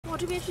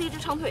这边是一只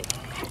长腿。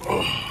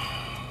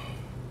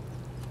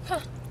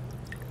看，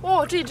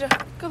哦，这只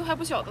个头还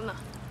不小的呢。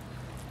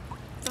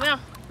怎么样？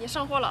也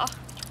上货了啊！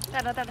带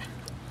着。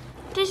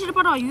这是只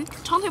八爪鱼，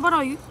长腿八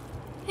爪鱼。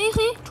嘿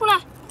嘿，出来！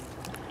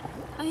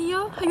哎呀，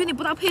还有点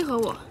不大配合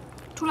我。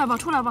出来吧。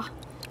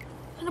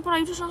看这八爪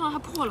鱼这身上还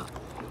破了。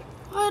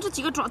哎呀，这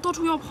几个爪到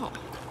处要跑。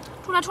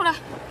出来！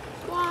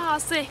哇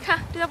塞，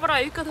看这条八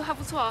爪鱼个头还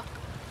不错啊。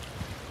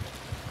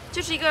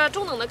就是一个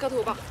中等的个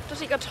头吧。这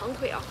是一个长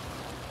腿啊，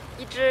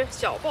一只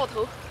小爆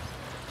头。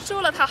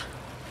收了它。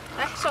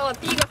来，上了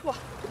第一个货。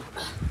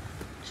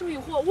是不是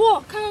有货？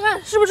哇，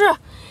看，是不是？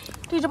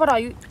这只八爪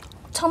鱼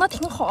藏得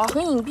挺好啊，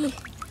很隐蔽。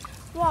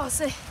哇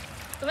塞，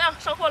怎么样？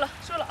上货了，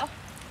收了啊！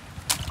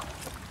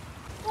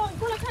哇，你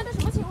过来看这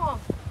什么情况？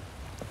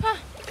看，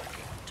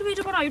这边一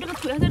只八爪鱼，这个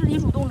腿还在这里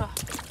蠕动着。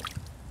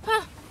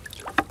看，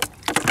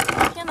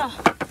天哪！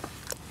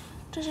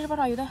这是八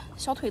爪鱼的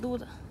小腿肚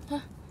子，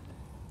看，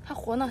还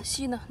活呢，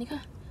吸呢。你看，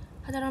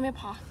还在上面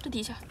爬。这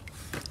底下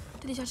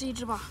是一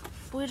只吧？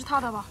不会是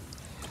它的吧？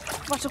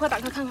把石块打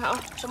开看看啊，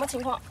什么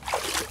情况？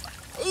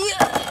哎呀，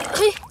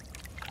嘿，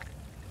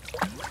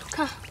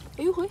看，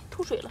哎呦嘿，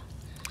吐水了。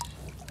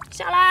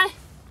下来！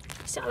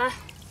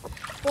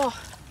哇，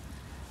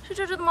是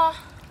这只的吗？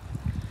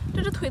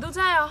这只腿都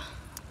在啊。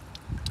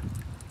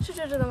是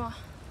这只的吗？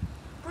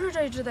不是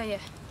这一只的耶。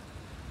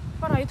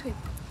八爪鱼腿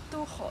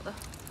都好的。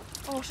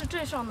哦，是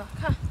这上的。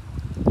看，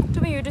这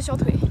边有一只小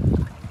腿，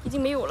已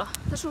经没有了，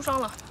它受伤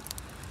了。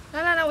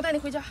来，我带你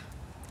回家，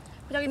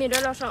给你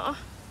聊上啊。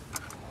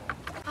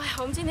哎呀，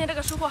我们今天这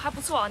个收获还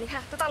不错啊！你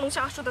看，这大龙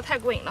虾收的太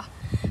过瘾了，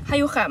还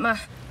有海鳗。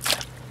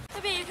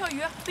那边有一条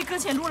鱼被搁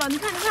浅住了，你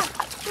看，哇，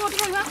这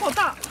条鱼还好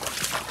大，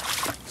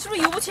是不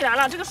是游不起来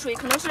了？这个水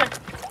可能是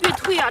越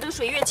退啊，这个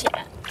水越浅。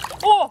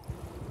哦，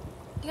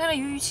你看这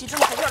鱼鳍真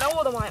的好漂亮，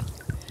我的妈呀！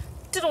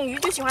这种鱼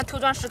就喜欢头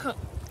钻石坑。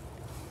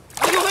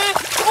哎呦喂！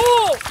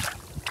哦，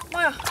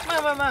妈呀！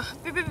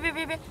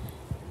别！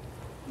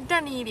你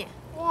淡定一点。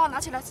哇，拿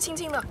起来轻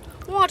轻的。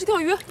哇，这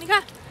条鱼你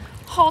看，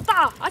好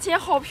大，而且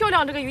好漂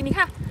亮。这个鱼你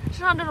看，身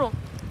上这种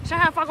闪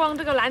闪发光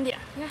这个蓝点，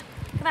你看，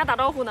跟大家打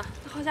招呼呢，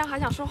好像还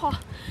想说话。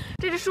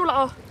这只收了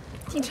哦，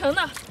挺沉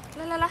的。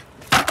来，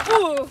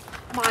哦，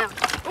妈呀！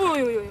哦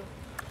呦，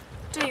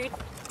这鱼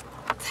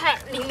太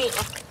灵敏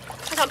了，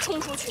它想冲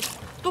出去，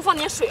多放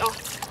点水啊。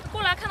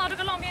过来看到这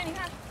个浪边，你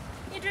看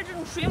一只这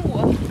种水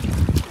母，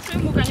水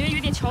母感觉有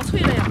点憔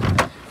悴了呀。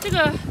这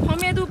个旁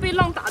边都被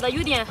浪打的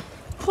有点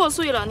破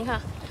碎了，你看，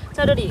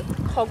在这里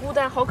好孤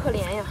单，好可怜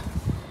呀。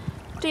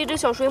这一只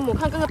小水母，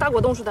看跟个大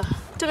果冻似的，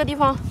这个地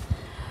方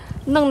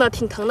弄得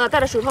挺疼的，戴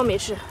着手套没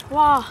吃。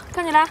哇，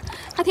看起来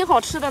还挺好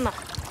吃的呢。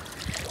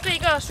这一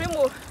个水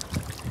母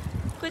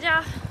回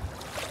家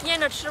腌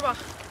着吃吧，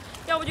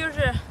要不就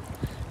是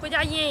回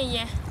家腌一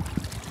腌，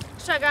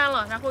晒干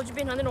了，然后就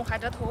变成那种海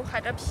蜇头、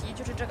海蜇皮，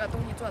就是这个东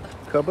西做的。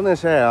可不能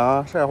晒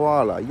啊，晒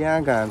化了，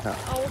腌干它。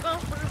我刚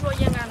不是说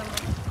腌干的吗？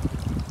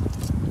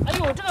哎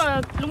呦，这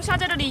个龙虾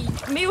在这里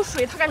没有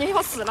水，它感觉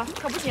要死了，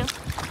可不行，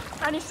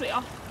打点水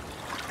啊，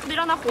得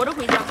让它活着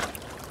回家，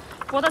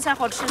活的才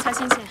好吃，才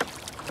新鲜。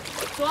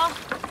走啊，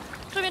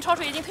这边潮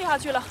水已经退下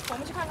去了，我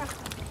们去看看。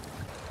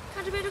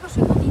看这边这个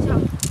水坑底下，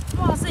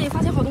哇塞，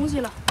发现好东西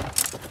了。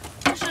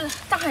这是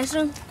大海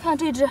参，看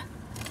这只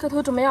个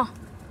头怎么样？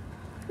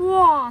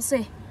哇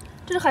塞，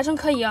这只海参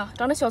可以啊，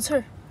长得小刺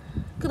儿，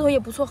个头也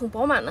不错，很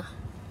饱满呢。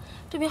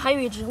这边还有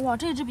一只，哇，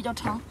这只比较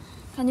长，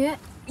感觉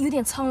有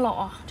点苍老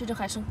啊。这只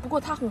海参，不过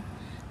它很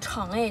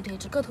长哎，这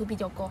只个头比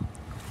较高，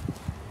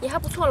也还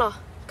不错了，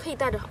可以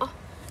带着啊。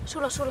收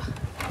了。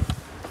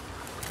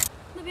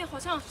那边好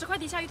像石块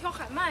底下有条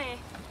海鳗哎，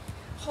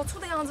好粗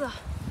的样子。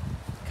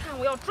看，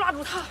我要抓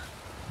住它，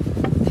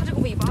它这个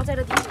尾巴在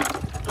这底下。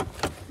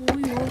哦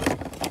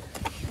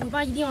呦，尾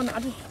巴一定要拿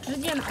住，直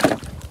接拿住，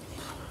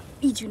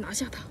一举拿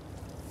下它。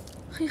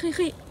嘿，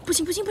不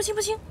行，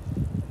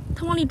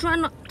它往里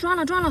钻了，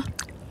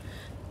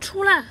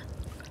出来，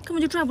根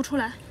本就拽不出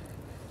来。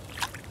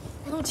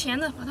我用钳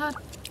子把它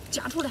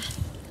夹出来，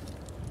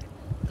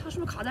它是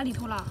不是卡在里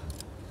头了？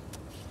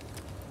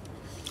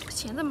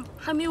钳子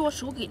还没有我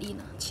手给力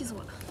呢，气死我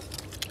了！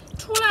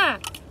出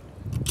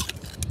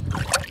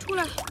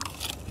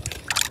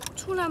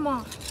来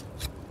嘛！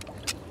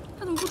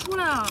它怎么不出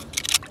来啊？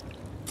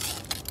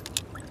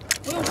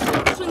我用手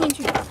伸进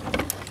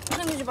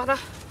去把它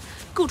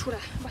够出来，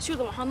把袖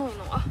子往上弄一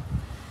弄啊！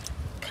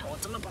看我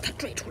怎么把它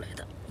拽出来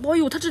的。哦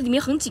呦，它这里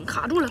面很紧，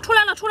卡住了，出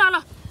来了！哇，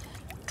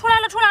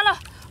拽出来了！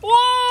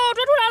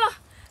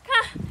看，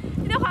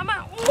一条海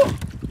鳗，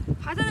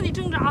还在那里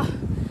挣扎。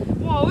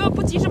哇，我要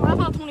不及时把它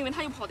放到桶里面，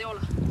它又跑掉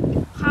了。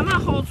海鳗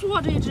好粗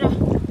啊，这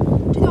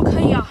条可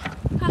以啊，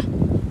看，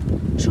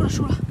收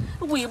了，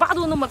尾巴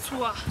都那么粗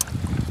啊，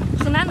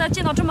很难得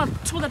见到这么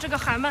粗的这个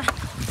海鳗。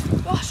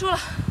哇，收了。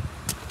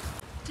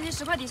这些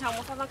石块底下我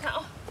们翻翻看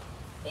啊。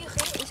哎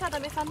嘿，一下子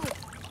没翻动，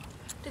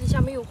这底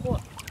下没有货，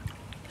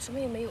什么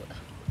也没有的。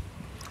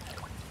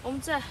我们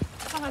再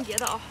看看别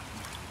的啊。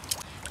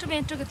这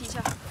边这个底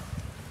下，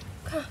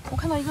看，我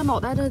看到一个脑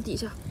袋在底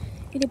下，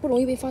有点不容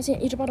易被发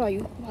现。一只八爪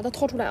鱼，把它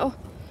掏出来啊！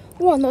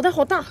哇，脑袋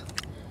好大，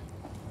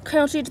看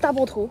上是一只大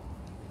爆头。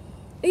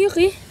哎呦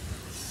嘿，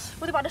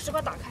我得把这石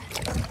块打开，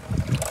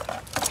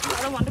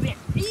把它往这边。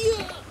哎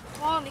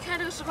呦，哇，你看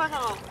这个石块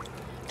上啊，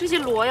这些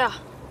螺呀，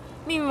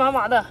密密麻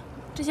麻的，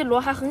这些螺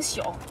还很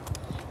小，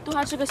都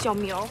还是个小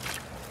苗，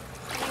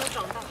还没有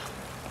长大。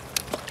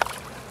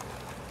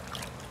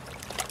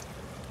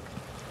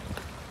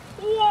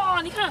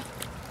哇，你看，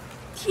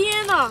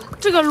天哪，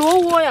这个螺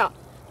窝呀，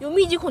有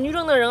密集恐惧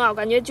症的人啊，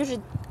感觉就是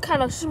看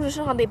了是不是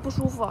身上得不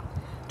舒服啊？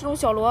这种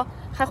小螺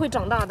还会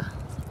长大的，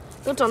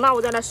等长大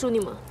我再来收你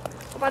们。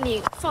我把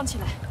你放起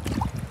来，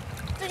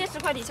这些石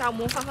块底下我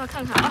们翻翻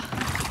看看啊。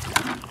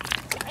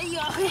哎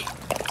呀嘿，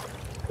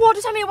哇，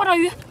这下面有八爪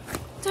鱼，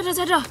在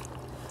这，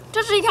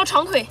这是一条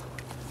长腿，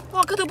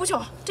哇，个头不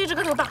小，这只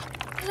个头大。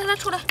来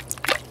出来，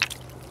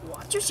哇，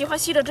就喜欢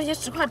吸着这些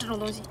石块这种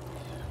东西。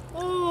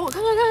哦，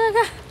看，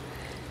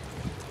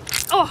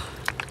哦，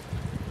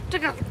这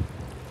个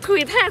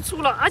腿太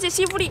粗了，而且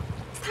吸附力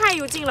太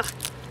有劲了。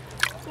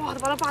哇，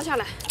把它扒下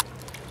来。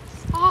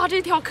啊，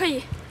这条可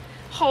以，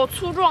好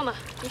粗壮的，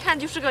一看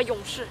就是个勇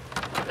士。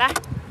来，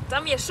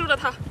咱们也收了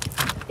它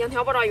，2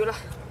条八爪鱼了，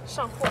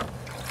上货。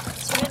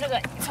前面这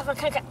个翻翻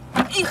看看，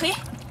哎嘿，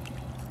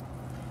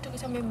这个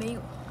下面没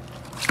有，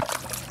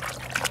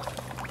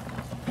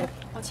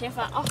往前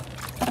翻啊。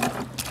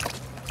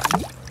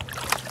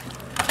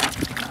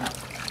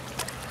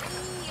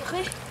哎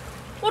嘿，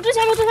哇，这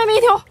下面一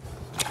条，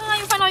啊，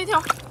又翻到一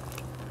条。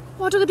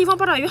哇，这个地方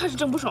八爪鱼还是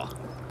真不少。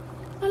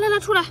来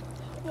出来，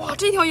哇，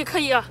这条也可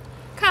以啊，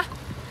看，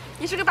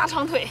也是个大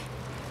长腿，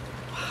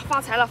哇，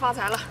发财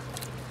了，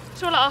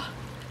收了啊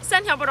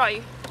，3条八爪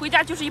鱼，回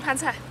家就是一盘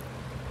菜。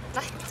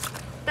来，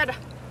带着。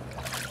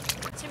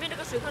前面这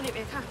个水坑里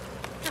面看，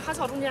这海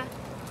草中间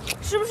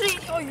是不是一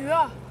条鱼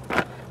啊？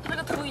它这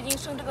个头已经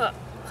伸这个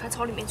海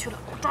草里面去了，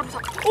抓住它。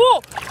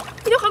哦，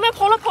一条海鳗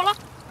跑了。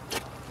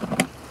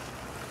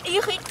哎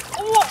嘿，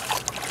哇，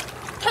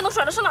太能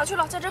甩了，上哪去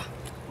了？在这。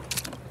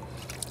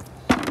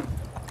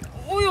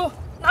哦呦，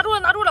拿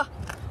住了！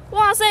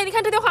哇塞，你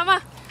看这条海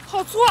鳗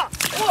好粗啊！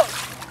哇，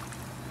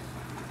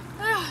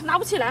哎呀，拿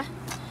不起来，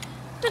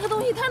这个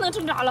东西太能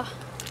挣扎了。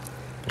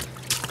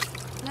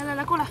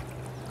来，过来。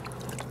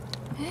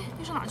哎，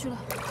又上哪去了？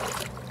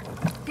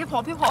别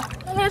跑！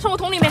来，上我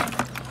桶里面。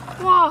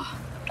哇，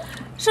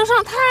身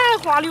上太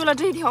滑溜了，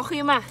这一条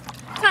黑鳗，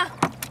看，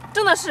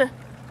真的是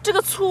这个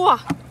粗啊，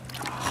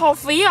好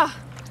肥呀！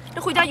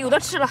这回家有的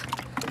吃了。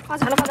发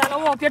财了！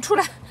哇，别出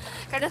来，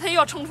感觉它又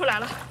要冲出来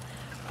了。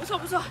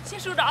不错，先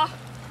收着啊。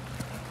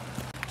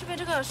这边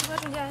这个石块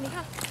中间，你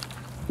看，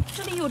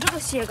这里有这个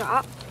血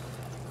蛤，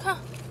看，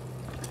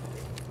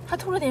还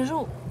吐了点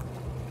肉，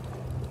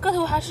个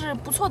头还是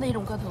不错的一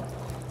种个头，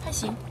还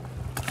行。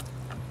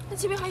那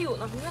前面还有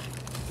呢，你看，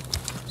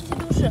这些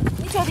都是，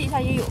你脚底下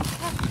也有，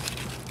看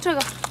这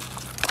个，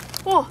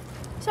哇，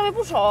下面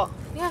不少，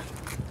你看，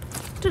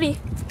这里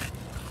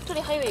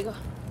还有一个，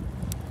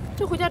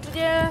这回家直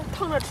接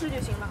烫着吃就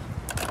行了。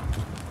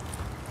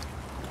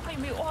还有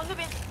没有？哦，那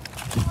边。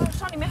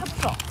沙里面还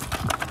不少，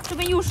这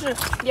边又是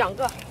2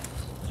个，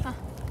看，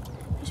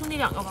这兄弟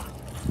2个吧，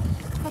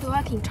个头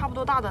还挺差不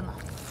多大的呢。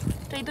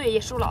这一对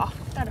也收了啊，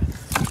带着，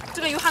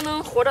这个鱼还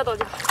能活着到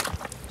家，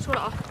收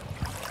了啊。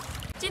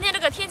今天这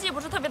个天气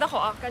不是特别的好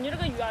啊，感觉这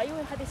个雨啊，因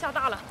为还得下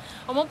大了，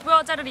我们不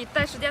要在这里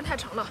待时间太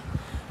长了。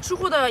出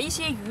货的一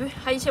些鱼，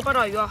还有一些八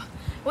爪鱼啊，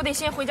我得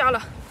先回家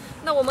了。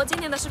那我们今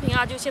天的视频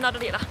啊，就先到这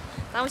里了，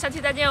咱们下期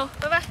再见哦，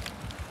拜拜。